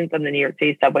advertisements on the New York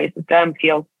City subway system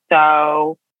feels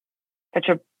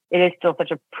it is still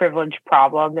such a privileged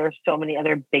problem. There's so many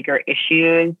other bigger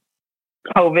issues.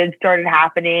 COVID started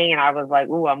happening and I was like,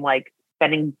 ooh, I'm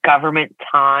spending government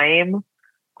time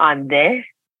on this.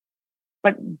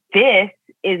 But this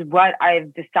is what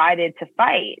I've decided to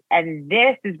fight. And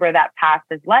this is where that path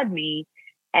has led me.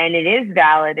 And it is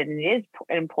valid and it is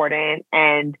important.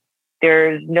 And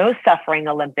there's no suffering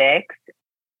Olympics.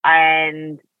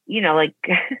 And,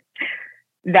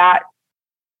 that,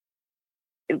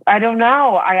 I don't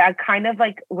know. I kind of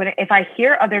if I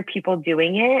hear other people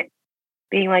doing it,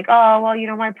 being like, oh,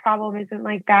 well, my problem isn't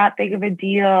that big of a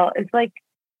deal. It's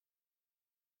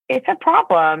it's a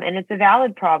problem and it's a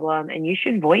valid problem and you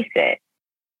should voice it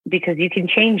because you can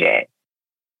change it.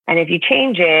 And if you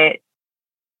change it,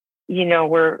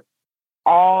 we're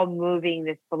all moving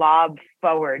this blob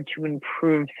forward to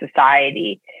improve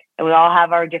society. And we all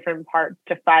have our different parts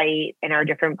to fight and our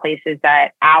different places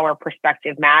that our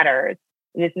perspective matters.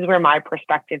 And this is where my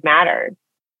perspective matters.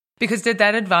 Because did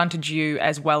that advantage you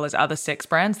as well as other sex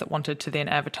brands that wanted to then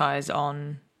advertise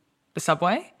on the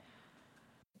subway?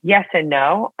 Yes and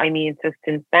no. I mean, so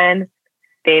since then,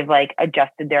 they've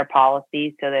adjusted their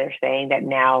policy. So they're saying that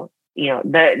now,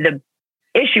 the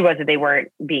issue was that they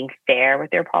weren't being fair with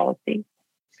their policy.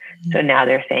 Mm-hmm. So now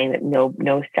they're saying that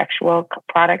no sexual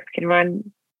products can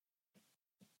run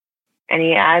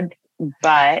any ads,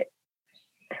 but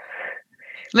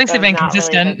at least they're being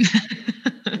consistent.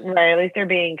 Right. At least they're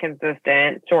being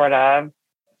consistent, sort of.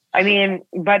 I mean,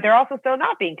 but they're also still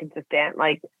not being consistent.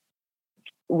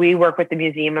 We work with the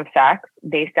Museum of Sex.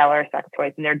 They sell our sex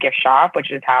toys in their gift shop,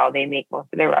 which is how they make most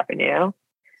of their revenue.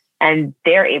 And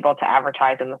they're able to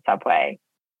advertise on the subway.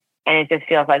 And it just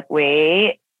feels like,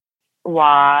 wait,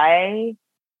 why?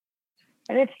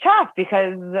 And it's tough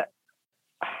because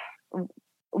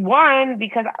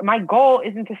because my goal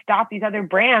isn't to stop these other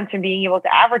brands from being able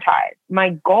to advertise. My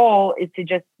goal is to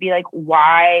just be like,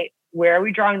 why? Where are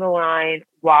we drawing the line?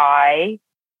 Why?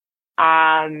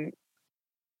 But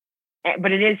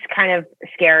it is kind of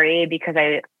scary because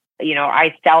I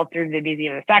sell through the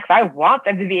Museum of Sex. I want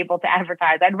them to be able to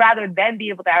advertise. I'd rather them be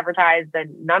able to advertise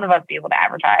than none of us be able to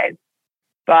advertise.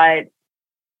 But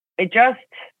it just,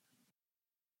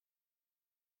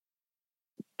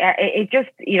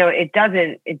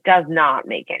 it does not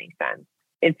make any sense.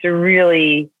 It's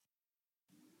really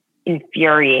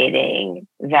infuriating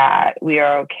that we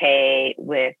are okay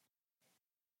with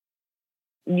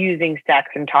using sex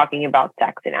and talking about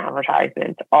sex in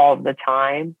advertisements all the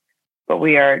time, but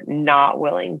we are not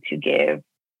willing to give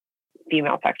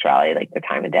female sexuality like the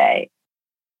time of day.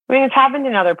 I mean, it's happened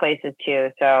in other places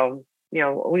too. So,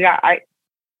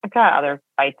 I've got other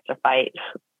fights to fight.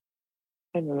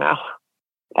 I don't know.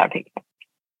 That makes sense.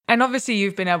 And obviously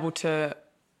you've been able to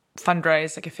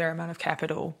fundraise like a fair amount of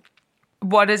capital.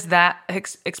 What has that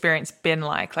experience been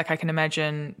like? Like, I can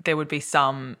imagine there would be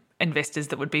some investors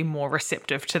that would be more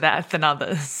receptive to that than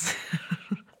others.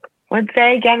 I'd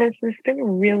say, again, it's just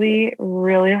been really,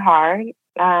 really hard.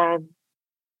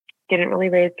 Didn't really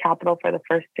raise capital for the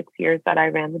first 6 years that I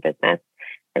ran the business.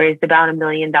 I raised about $1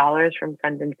 million from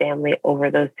friends and family over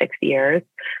those 6 years.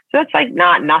 So that's like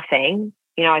not nothing.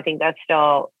 I think that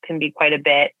still can be quite a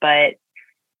bit, but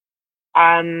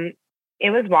it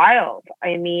was wild.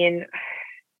 I mean,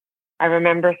 I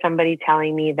remember somebody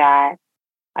telling me that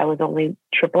I was only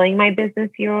tripling my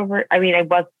business year over. I mean, I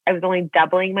was only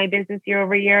doubling my business year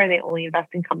over year, and they only invest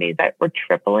in companies that were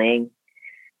tripling.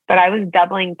 But I was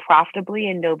doubling profitably,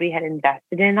 and nobody had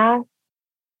invested in us.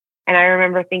 And I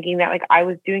remember thinking that like I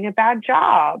was doing a bad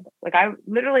job. Like I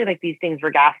literally like these things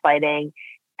were gaslighting,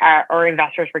 or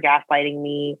investors were gaslighting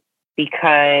me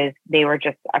because they were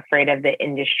just afraid of the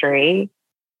industry.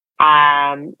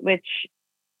 Which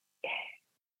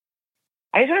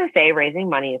I just want to say, raising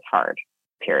money is hard,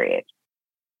 period.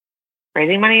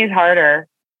 Raising money is harder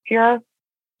if you're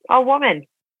a woman.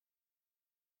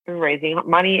 Raising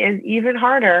money is even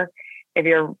harder if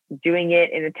you're doing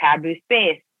it in a taboo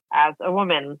space as a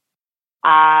woman.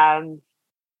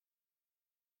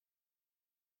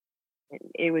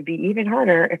 It would be even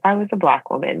harder if I was a Black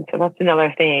woman. So that's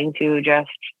another thing to just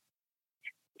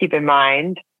keep in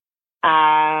mind.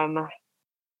 But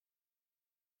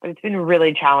it's been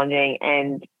really challenging,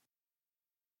 and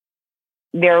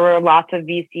there were lots of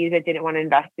VCs that didn't want to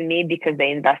invest in me because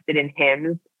they invested in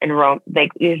HIMS and they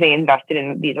invested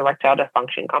in these erectile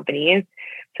dysfunction companies.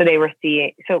 So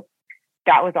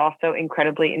that was also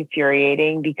incredibly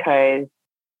infuriating because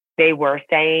they were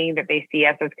saying that they see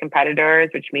us as competitors,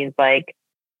 which means like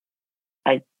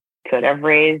I could have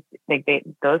raised,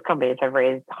 those companies have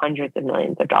raised hundreds of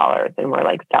millions of dollars, and we're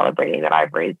like celebrating that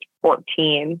I've raised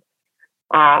 14,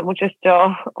 which is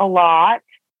still a lot.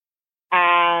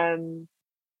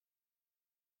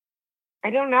 I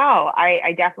don't know.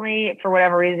 I definitely, for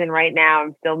whatever reason right now,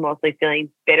 I'm still mostly feeling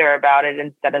bitter about it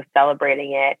instead of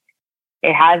celebrating it.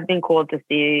 It has been cool to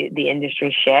see the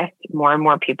industry shift. More and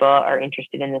more people are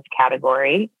interested in this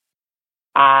category.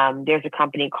 There's a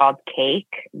company called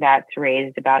Cake that's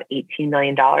raised about $18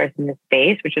 million in this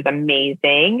space, which is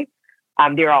amazing.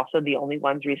 They're also the only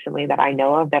ones recently that I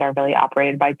know of that are really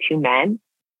operated by two men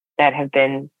that have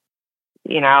been,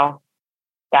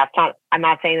 I'm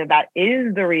not saying that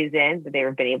is the reason that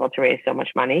they've been able to raise so much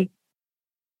money.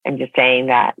 I'm just saying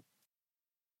that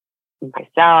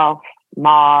myself,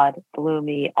 Maud,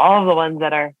 Bloomy, all of the ones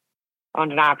that are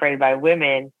owned and operated by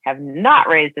women have not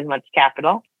raised as much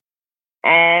capital.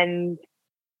 And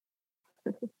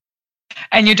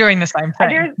you're doing the same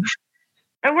thing.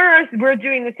 And we're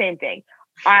doing the same thing.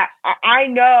 I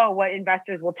know what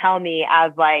investors will tell me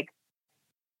as like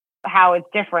how it's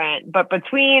different, but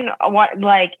between what,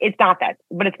 like, it's not that,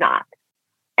 but it's not.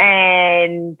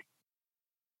 And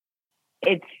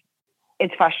it's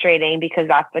frustrating because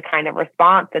that's the kind of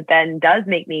response that then does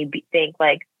make me think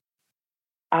like,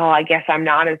 oh, I guess I'm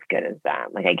not as good as them.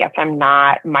 Like, I guess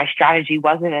my strategy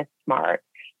wasn't as smart,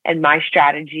 and my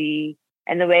strategy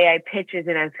and the way I pitch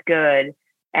isn't as good.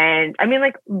 And I mean,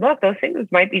 like, look, those things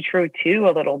might be true too,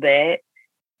 a little bit,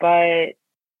 but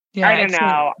yeah, I don't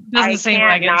know. I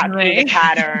can't not see the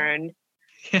pattern.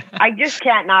 Yeah. I just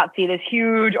can't not see this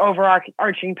huge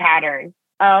overarching pattern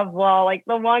of, well, like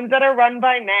the ones that are run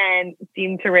by men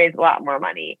seem to raise a lot more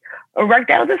money.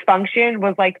 Erectile dysfunction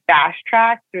was like fast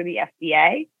tracked through the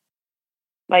FDA.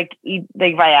 Like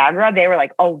Viagra, they were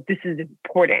like, oh, this is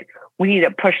important. We need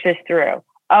to push this through.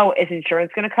 Oh, is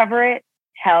insurance going to cover it?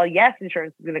 Hell yes,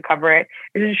 insurance is going to cover it.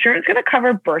 Is insurance going to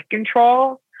cover birth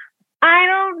control? I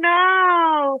don't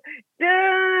know.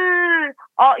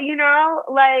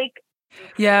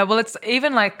 Yeah, well, it's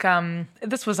even like,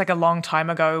 this was like a long time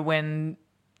ago when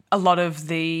a lot of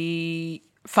the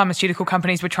pharmaceutical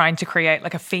companies were trying to create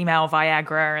like a female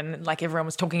Viagra, and like everyone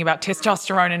was talking about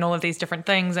testosterone and all of these different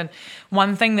things. And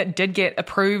one thing that did get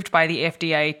approved by the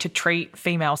FDA to treat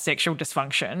female sexual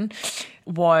dysfunction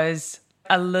was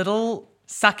a little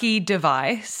sucky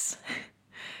device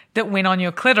that went on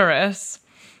your clitoris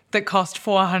that cost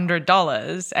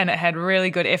 $400, and it had really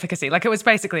good efficacy. Like, it was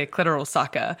basically a clitoral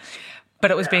sucker.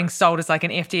 but it was being sold as like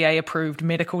an FDA approved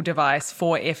medical device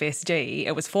for FSD.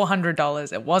 It was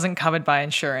 $400. It wasn't covered by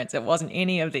insurance. It wasn't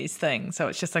any of these things. So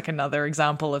it's just like another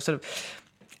example of sort of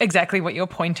exactly what you're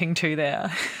pointing to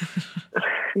there.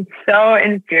 It's so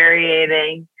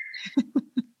infuriating.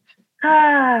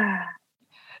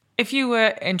 If you were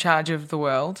in charge of the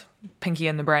world, Pinky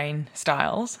and the Brain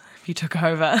styles, if you took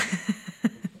over,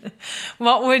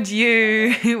 what would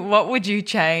you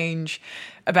change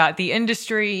about the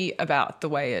industry, about the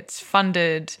way it's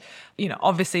funded? You know,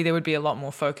 obviously there would be a lot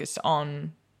more focus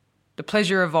on the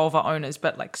Pleasure Evolver owners,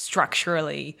 but like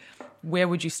structurally, where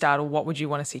would you start, or what would you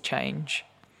want to see change?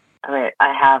 I mean,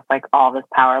 I have like all this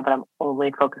power, but I'm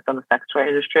only focused on the sex toy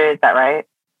industry. Is that right?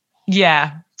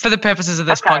 Yeah, for the purposes of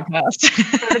this podcast.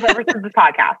 For the purposes of this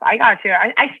podcast. I got you.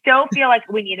 I still feel like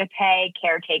we need to pay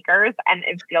caretakers, and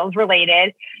it feels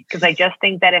related, because I just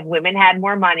think that if women had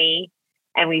more money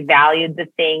and we valued the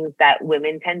things that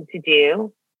women tend to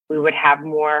do, we would have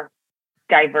more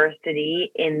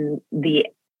diversity in the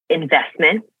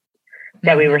investments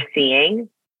that we were seeing.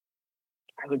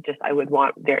 I would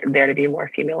want there to be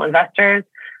more female investors.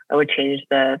 I would change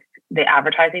the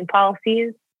advertising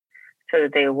policies so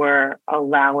that they were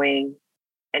allowing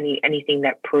anything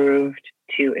that proved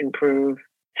to improve,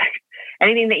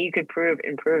 anything that you could prove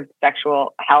improved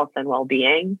sexual health and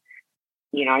well-being.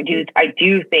 You know, I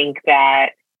do think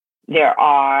that there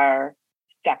are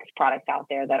sex products out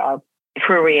there that are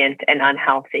prurient and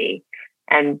unhealthy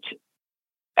and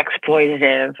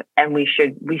exploitative, and we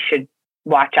should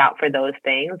watch out for those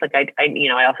things. Like I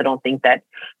also don't think that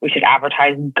we should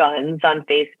advertise guns on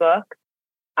Facebook.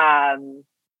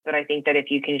 But I think that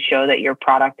if you can show that your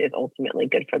product is ultimately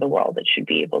good for the world, it should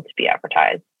be able to be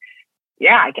advertised.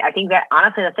 Yeah, I think that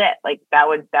honestly, that's it. Like that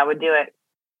would do it.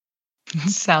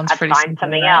 Sounds pretty. I'd find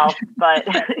something else, but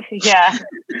yeah.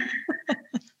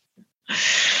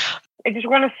 I just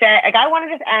want to say, like, I want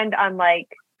to just end on like,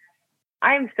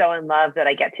 I am so in love that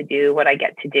I get to do what I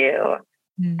get to do,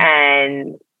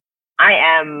 and I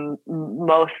am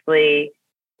mostly,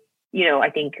 you know, I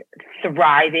think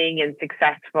thriving and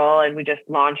successful. And we just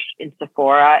launched in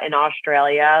Sephora in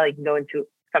Australia. Like, you can go into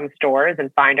some stores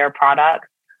and find our products.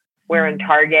 We're in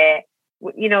Target.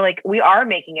 You know, like, we are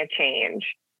making a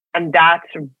change, and that's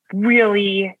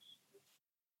really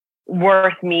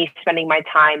worth me spending my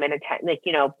time and like,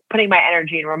 you know, putting my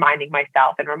energy and reminding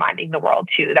myself and reminding the world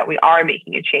too that we are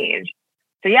making a change.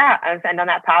 So yeah, I'll end on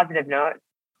that positive note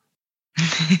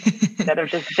instead of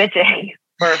just bitching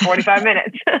for 45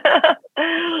 minutes.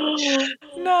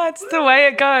 No, it's the way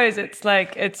it goes. It's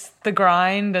like, it's the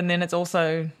grind, and then it's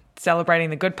also celebrating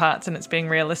the good parts, and it's being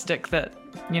realistic that,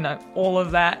 you know, all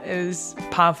of that is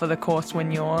par for the course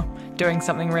when you're doing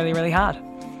something really, really hard.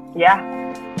 Yeah,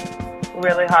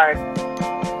 really hard.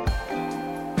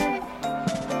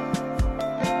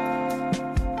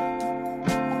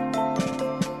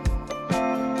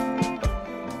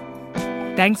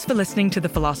 Thanks for listening to The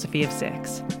Philosophy of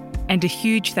Sex, and a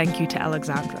huge thank you to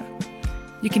Alexandra.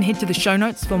 You can head to the show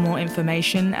notes for more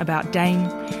information about Dame.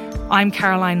 I'm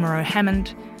Caroline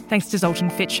Moreau-Hammond. Thanks to Zoltan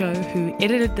Fetshow, who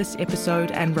edited this episode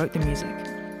and wrote the music.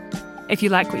 If you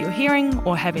like what you're hearing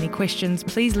or have any questions,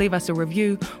 please leave us a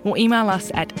review or email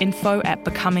us at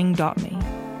info@becoming.me.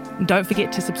 And don't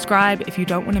forget to subscribe if you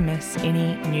don't want to miss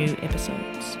any new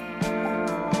episodes.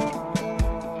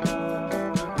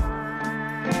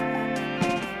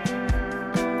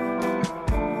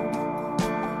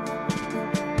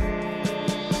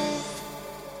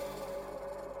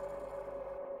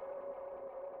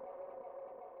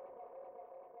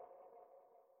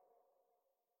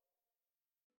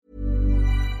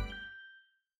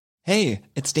 Hey,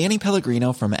 it's Danny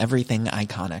Pellegrino from Everything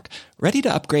Iconic. Ready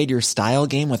to upgrade your style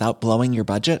game without blowing your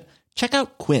budget? Check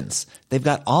out Quince. They've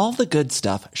got all the good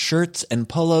stuff, shirts and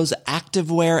polos,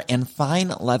 activewear, and fine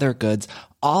leather goods,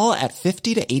 all at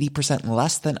 50 to 80%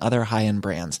 less than other high-end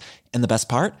brands. And the best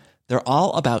part? They're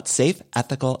all about safe,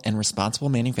 ethical, and responsible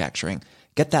manufacturing.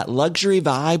 Get that luxury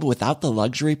vibe without the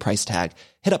luxury price tag.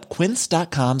 Hit up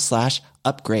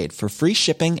quince.com/upgrade for free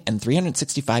shipping and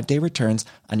 365-day returns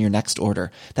on your next order.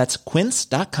 That's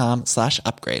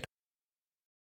quince.com/upgrade.